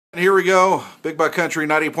Here we go, Big Buck Country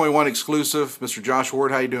 90.1 exclusive. Mr. Josh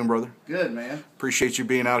Ward, how you doing, brother? Good, man. Appreciate you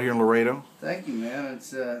being out here in Laredo. Thank you, man.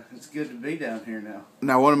 It's good to be down here now.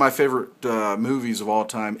 Now, one of my favorite movies of all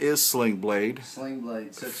time is Sling Blade. Sling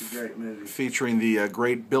Blade, such a great movie. Featuring the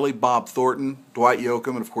great Billy Bob Thornton, Dwight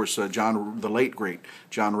Yoakam, and of course the late great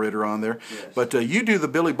John Ritter on there. Yes. But you do the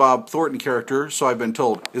Billy Bob Thornton character, so I've been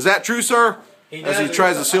told. Is that true, sir? As he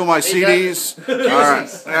tries to steal my CDs. All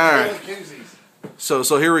right, all right. So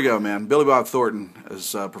here we go, man. Billy Bob Thornton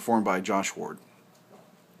is performed by Josh Ward.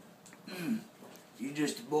 You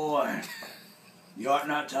just a boy. You ought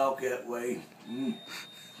not talk that way. And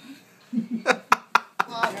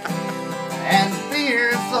the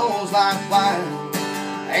beer flows like wine.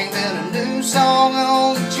 Ain't been a new song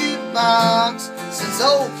on the jukebox since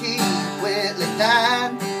old Keith Whitley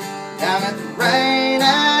died. Down at the Rain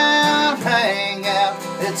Out Hangout,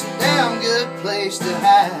 it's a damn good place to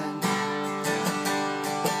hide.